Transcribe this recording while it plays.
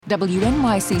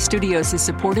WNYC Studios is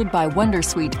supported by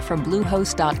Wondersuite from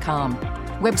Bluehost.com.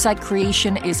 Website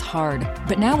creation is hard,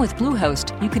 but now with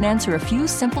Bluehost, you can answer a few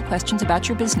simple questions about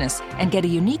your business and get a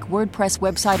unique WordPress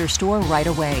website or store right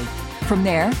away. From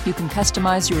there, you can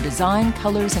customize your design,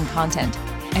 colors, and content.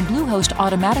 And Bluehost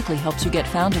automatically helps you get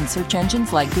found in search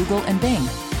engines like Google and Bing.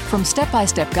 From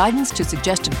step-by-step guidance to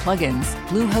suggested plugins,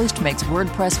 Bluehost makes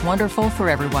WordPress wonderful for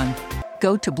everyone.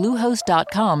 Go to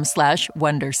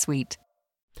bluehost.com/wondersuite.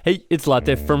 Hey, it's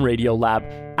Latif from Radiolab.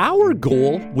 Our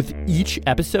goal with each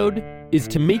episode is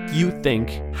to make you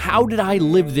think, how did I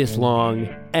live this long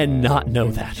and not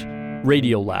know that?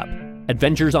 Radiolab,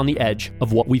 adventures on the edge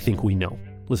of what we think we know.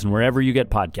 Listen wherever you get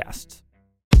podcasts.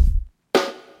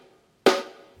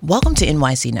 Welcome to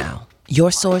NYC Now,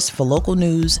 your source for local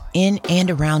news in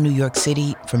and around New York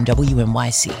City from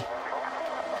WNYC.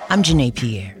 I'm Janae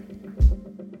Pierre.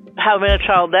 Having a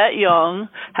child that young,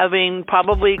 having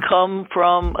probably come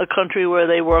from a country where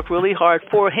they work really hard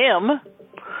for him,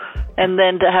 and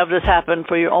then to have this happen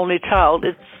for your only child,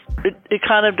 it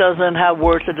kind of doesn't have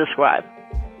words to describe.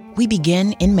 We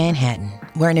begin in Manhattan,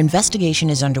 where an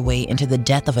investigation is underway into the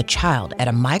death of a child at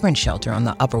a migrant shelter on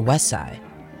the Upper West Side.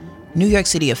 New York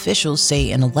City officials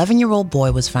say an 11-year-old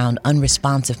boy was found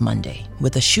unresponsive Monday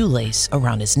with a shoelace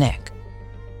around his neck.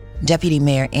 Deputy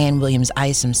Mayor Ann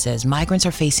Williams-Isom says migrants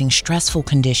are facing stressful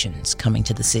conditions coming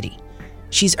to the city.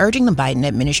 She's urging the Biden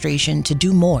administration to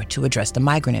do more to address the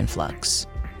migrant influx.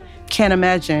 Can't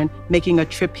imagine making a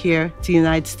trip here to the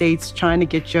United States, trying to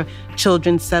get your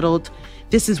children settled.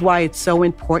 This is why it's so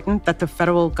important that the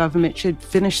federal government should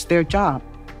finish their job.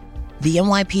 The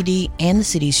NYPD and the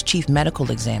city's chief medical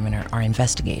examiner are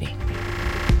investigating.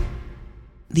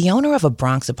 The owner of a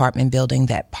Bronx apartment building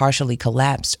that partially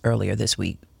collapsed earlier this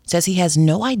week says he has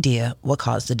no idea what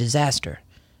caused the disaster.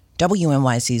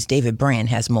 WNYC's David Brand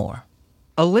has more.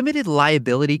 A limited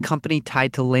liability company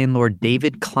tied to landlord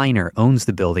David Kleiner owns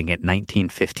the building at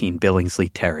 1915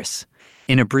 Billingsley Terrace.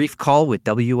 In a brief call with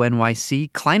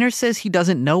WNYC, Kleiner says he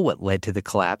doesn't know what led to the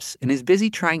collapse and is busy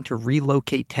trying to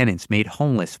relocate tenants made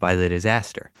homeless by the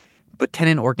disaster. But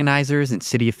tenant organizers and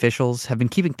city officials have been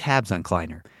keeping tabs on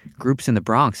Kleiner. Groups in the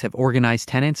Bronx have organized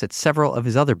tenants at several of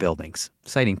his other buildings,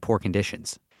 citing poor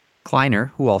conditions.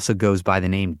 Kleiner, who also goes by the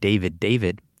name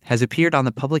David, has appeared on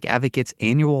the Public Advocate's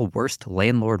annual Worst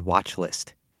Landlord Watch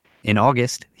list. In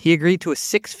August, he agreed to a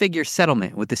 6-figure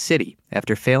settlement with the city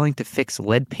after failing to fix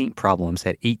lead paint problems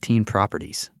at 18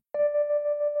 properties.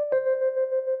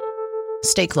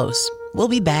 Stay close. We'll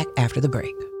be back after the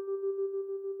break.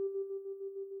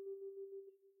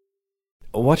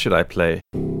 What should I play?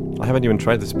 I haven't even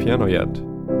tried this piano yet.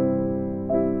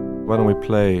 Why don't we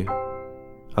play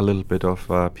a little bit of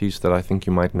a piece that I think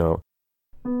you might know?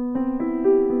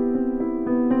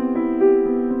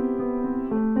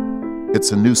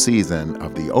 It's a new season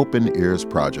of the Open Ears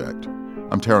Project.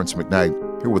 I'm Terrence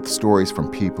McKnight, here with stories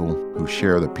from people who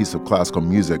share the piece of classical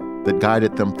music that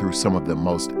guided them through some of the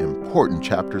most important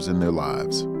chapters in their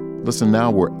lives. Listen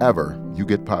now wherever you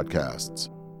get podcasts.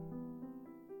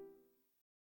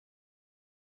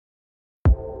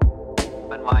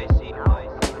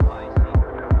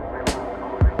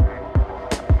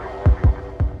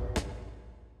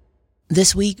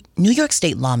 This week, New York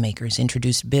State lawmakers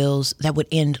introduced bills that would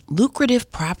end lucrative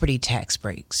property tax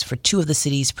breaks for two of the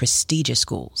city's prestigious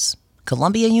schools,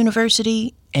 Columbia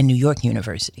University and New York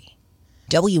University.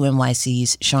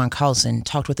 WNYC's Sean Carlson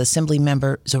talked with Assembly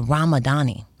Member Zohran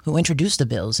Mamdani, who introduced the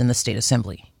bills in the State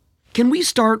Assembly. Can we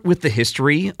start with the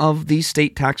history of these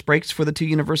state tax breaks for the two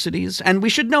universities? And we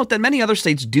should note that many other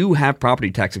states do have property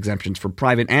tax exemptions for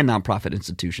private and nonprofit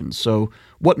institutions. So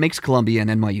what makes Columbia and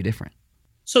NYU different?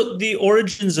 So the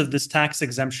origins of this tax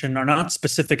exemption are not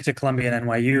specific to Columbia and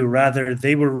NYU. Rather,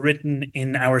 they were written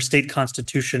in our state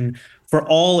constitution for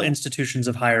all institutions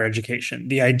of higher education.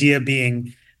 The idea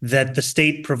being that the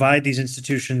state provide these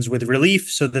institutions with relief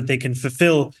so that they can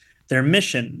fulfill their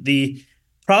mission. The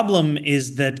problem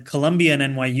is that Columbia and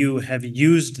NYU have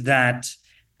used that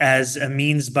as a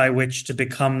means by which to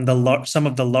become some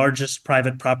of the largest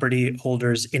private property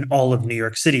holders in all of New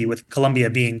York City, with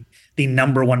Columbia being the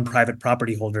number one private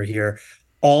property holder here,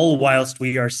 all whilst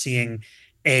we are seeing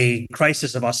a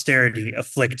crisis of austerity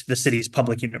afflict the city's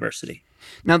public university.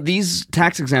 Now, these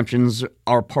tax exemptions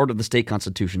are part of the state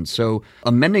constitution, so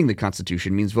amending the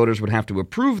constitution means voters would have to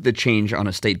approve the change on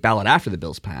a state ballot after the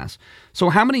bills pass.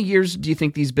 So how many years do you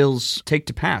think these bills take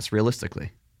to pass,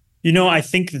 realistically? You know, I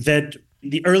think that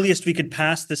The earliest we could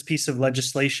pass this piece of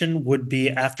legislation would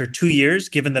be after 2 years,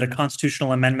 given that a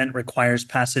constitutional amendment requires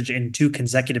passage in 2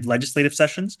 consecutive legislative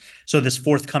sessions. So this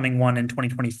forthcoming one in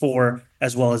 2024,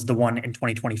 as well as the one in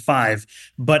 2025.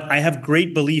 But I have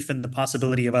great belief in the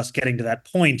possibility of us getting to that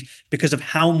point because of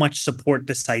how much support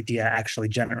this idea actually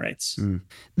generates.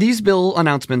 These bill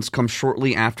announcements come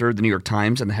shortly after the New York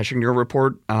Times and the Hechinger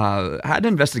report had an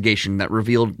investigation that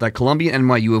revealed that Columbia and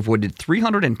NYU avoided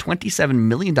 $327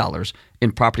 million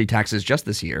in property taxes just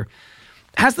this year.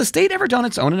 Has the state ever done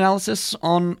its own analysis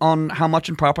on how much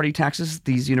in property taxes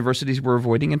these universities were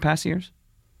avoiding in past years?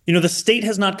 The state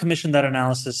has not commissioned that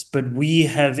analysis, but we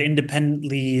have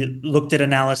independently looked at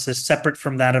analysis separate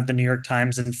from that of the New York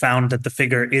Times and found that the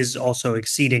figure is also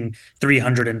exceeding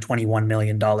 $321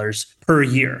 million per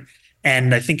year.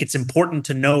 And I think it's important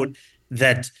to note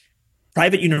that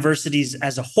private universities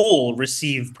as a whole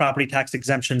receive property tax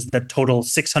exemptions that total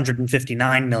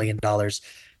 $659 million.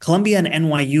 Columbia and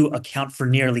NYU account for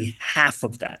nearly half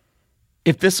of that.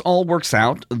 If this all works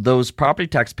out, those property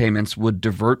tax payments would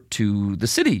divert to the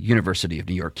City University of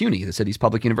New York, CUNY, the city's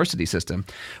public university system.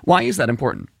 Why is that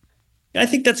important? I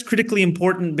think that's critically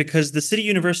important because the City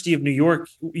University of New York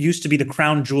used to be the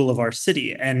crown jewel of our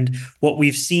city. And what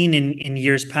we've seen in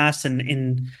years past and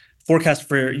in forecast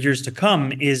for years to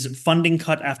come is funding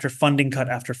cut after funding cut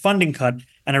after funding cut,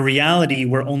 and a reality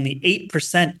where only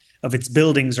 8% of its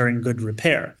buildings are in good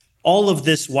repair. All of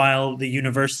this while the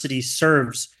university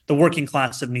serves the working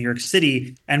class of New York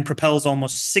City and propels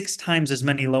almost 6 times as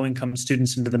many low-income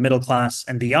students into the middle class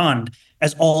and beyond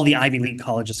as all the Ivy League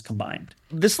colleges combined.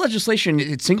 This legislation,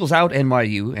 it singles out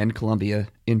NYU and Columbia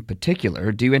in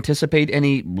particular. Do you anticipate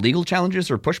any legal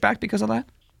challenges or pushback because of that?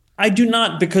 I do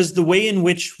not, because the way in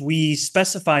which we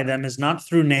specify them is not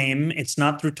through name. It's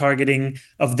not through targeting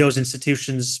of those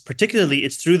institutions. Particularly,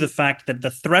 it's through the fact that the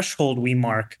threshold we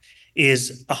mark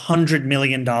is $100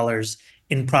 million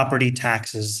in property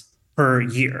taxes per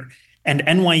year. And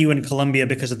NYU and Columbia,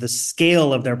 because of the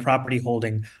scale of their property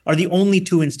holding, are the only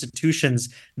 2 institutions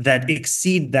that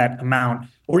exceed that amount,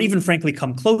 or even frankly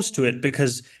come close to it,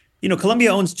 because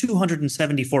Columbia owns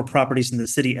 274 properties in the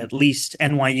city at least,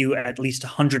 NYU at least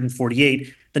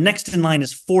 148. The next in line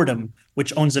is Fordham,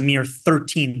 which owns a mere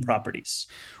 13 properties.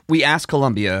 We asked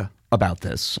Columbia about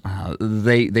this.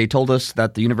 They told us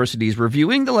that the university is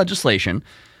reviewing the legislation,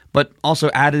 but also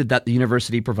added that the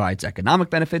university provides economic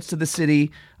benefits to the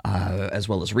city, as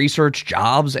well as research,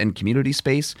 jobs, and community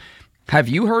space. Have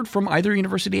you heard from either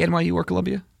university, NYU or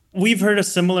Columbia? We've heard a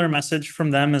similar message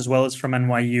from them as well as from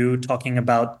NYU talking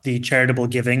about the charitable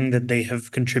giving that they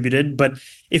have contributed. But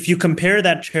if you compare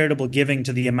that charitable giving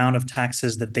to the amount of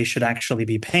taxes that they should actually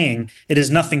be paying, it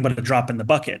is nothing but a drop in the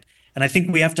bucket. And I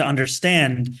think we have to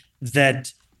understand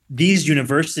that these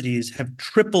universities have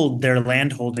tripled their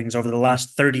land holdings over the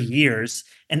last 30 years.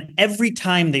 And every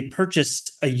time they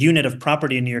purchased a unit of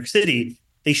property in New York City,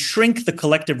 they shrink the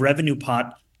collective revenue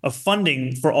pot of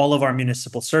funding for all of our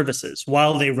municipal services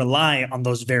while they rely on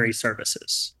those very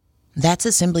services. That's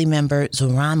Assembly Member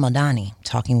Zohran Mamdani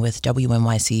talking with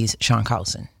WNYC's Sean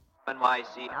Carlson.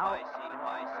 WNYC.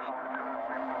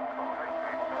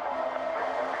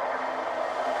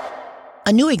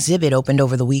 A new exhibit opened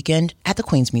over the weekend at the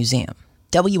Queens Museum.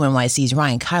 WNYC's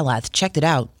Ryan Kylath checked it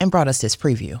out and brought us this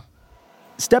preview.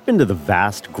 Step into the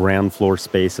vast ground floor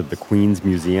space of the Queens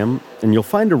Museum, and you'll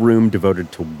find a room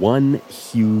devoted to one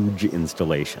huge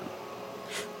installation.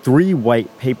 3 white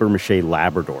papier-mâché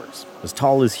Labradors, as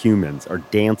tall as humans, are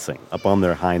dancing up on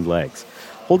their hind legs,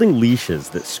 holding leashes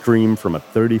that stream from a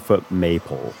 30-foot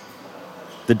maypole.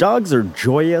 The dogs are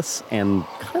joyous and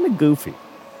kind of goofy.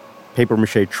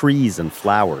 Papier-mâché trees and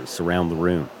flowers surround the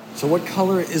room. So what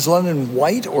color is London,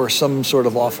 white or some sort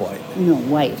of off-white? No,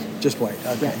 white. Just white,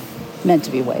 okay. Yeah. Meant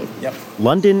to be white. Yep.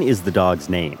 London is the dog's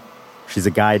name. She's a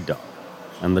guide dog.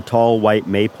 And the tall white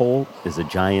maypole is a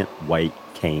giant white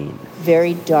cane.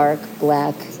 Very dark,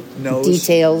 black nose.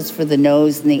 Details for the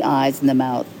nose and the eyes and the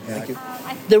mouth. Yeah. Thank you.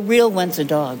 The real one's a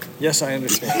dog. Yes, I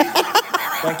understand.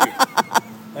 Thank you.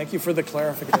 Thank you for the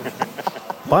clarification.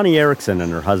 Bonnie Erickson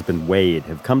and her husband Wade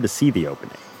have come to see the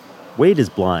opening. Wade is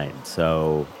blind,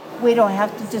 so... We don't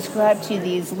have to describe to you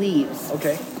these leaves.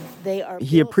 Okay.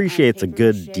 He appreciates a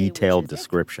good, detailed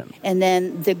description. And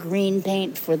then the green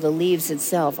paint for the leaves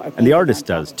itself are... And the artist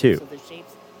does, too.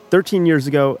 13 years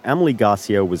ago, Emily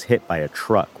Gossio was hit by a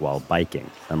truck while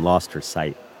biking and lost her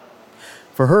sight.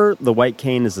 For her, the white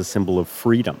cane is a symbol of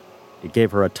freedom. It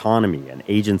gave her autonomy and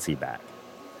agency back.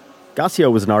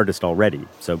 Gossio was an artist already,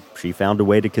 so she found a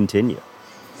way to continue.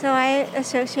 So I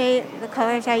associate the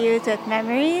colors I use with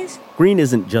memories. Green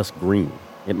isn't just green.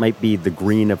 It might be the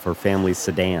green of her family's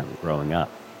sedan growing up.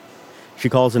 She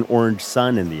calls an orange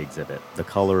sun in the exhibit the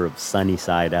color of sunny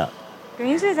side up.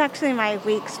 Greens is actually my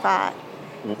weak spot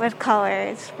with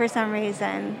colors for some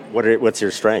reason. What's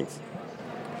your strength?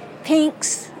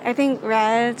 Pinks. I think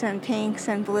reds and pinks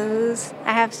and blues.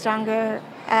 I have stronger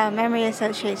memory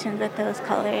associations with those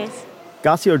colors.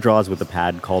 Gassio draws with a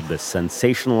pad called the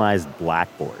sensationalized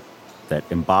blackboard that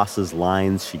embosses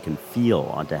lines she can feel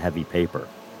onto heavy paper.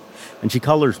 And she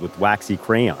colors with waxy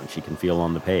crayon she can feel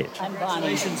on the page. I'm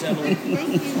Bonnie. Thank you.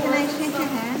 Can I shake your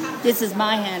hand? This is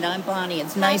my hand. I'm Bonnie.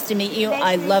 It's nice to meet you.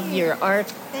 I love your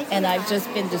art, and I've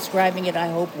just been describing it, I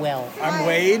hope, well. I'm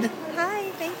Wade. Hi,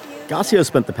 thank you. Gassio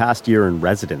spent the past year in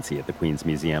residency at the Queens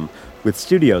Museum with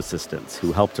studio assistants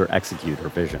who helped her execute her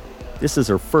vision. This is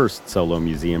her first solo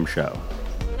museum show.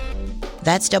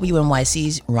 That's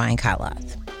WNYC's Ryan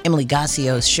Kyloth. Emily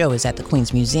Gassio's show is at the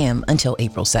Queens Museum until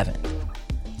April 7th.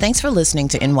 Thanks for listening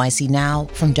to NYC Now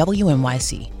from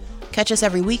WNYC. Catch us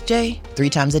every weekday, 3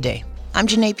 times a day. I'm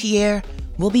Janae Pierre.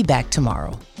 We'll be back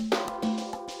tomorrow.